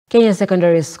Kenya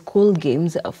Secondary School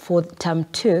Games for Term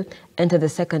 2 enter the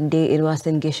second day in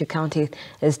Western Gishu County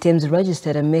as teams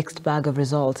registered a mixed bag of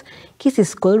results. Kisii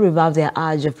School revived their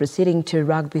urge of proceeding to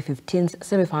Rugby 15's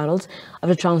semi-finals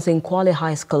after trouncing Kwale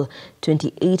High School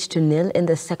 28-0 in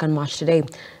the second match today.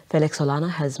 Felix Solana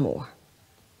has more.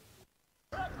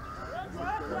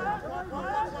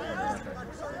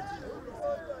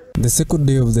 The second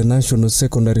day of the National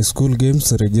Secondary School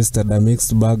Games registered a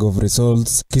mixed bag of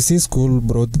results. Kisii School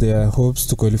brought their hopes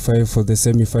to qualify for the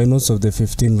semi-finals of the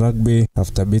 15 rugby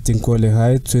after beating Kwale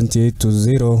High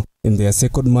 28-0 in their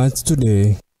second match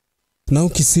today. Now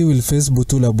Kisii will face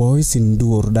Butula Boys in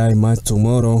do-or-die match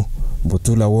tomorrow.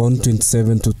 Butula won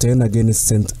 27-10 against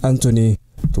St. Anthony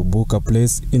to book a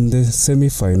place in the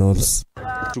semi-finals.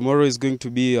 Tomorrow is going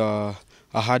to be a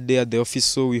hard day at the office,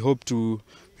 so we hope to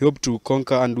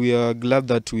conquer, and we are glad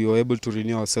that we were able to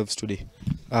renew ourselves today.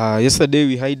 Yesterday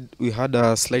we had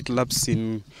a slight lapse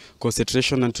in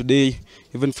concentration, and today,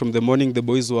 even from the morning, the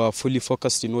boys were fully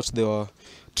focused in what they were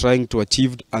trying to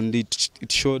achieve, and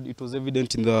it was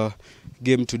evident in the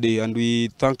game today. And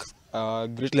we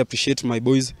greatly appreciate my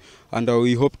boys, and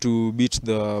we hope to beat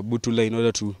the Butula in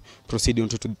order to proceed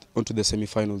onto the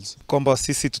semi-finals. Kwamba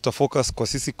sisi tutafocus kwa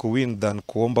sisi kuwin than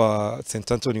kuomba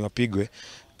St. Anthony wapigwe.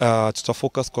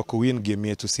 Tutafocus kwa kuwin game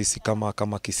yetu sisi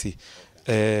kama Kisii.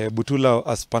 Butula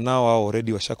as per now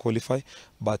already washa qualify,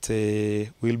 but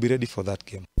we'll be ready for that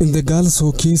game. In the girls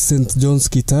hockey, St. John's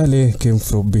Kitale came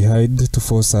from behind to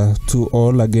force a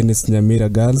 2-all against Nyamira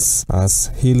Girls as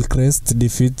Hillcrest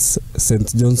defeats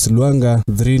St. John's Luanga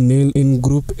 3-0 in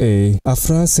Group A.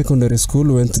 Afra Secondary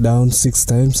School went down 6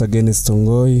 times against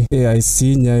Tongoi.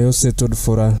 AIC Nyayo settled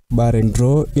for a barren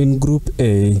draw in Group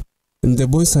A. In the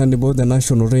boys handball, the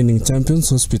national reigning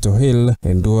champions Hospital Hill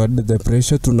endured the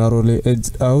pressure to narrowly edge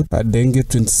out at Dengue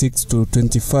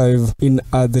 26-25 in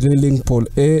a thrilling Pool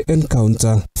A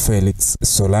encounter. Felix,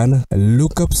 Solana,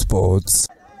 Look Up Sports.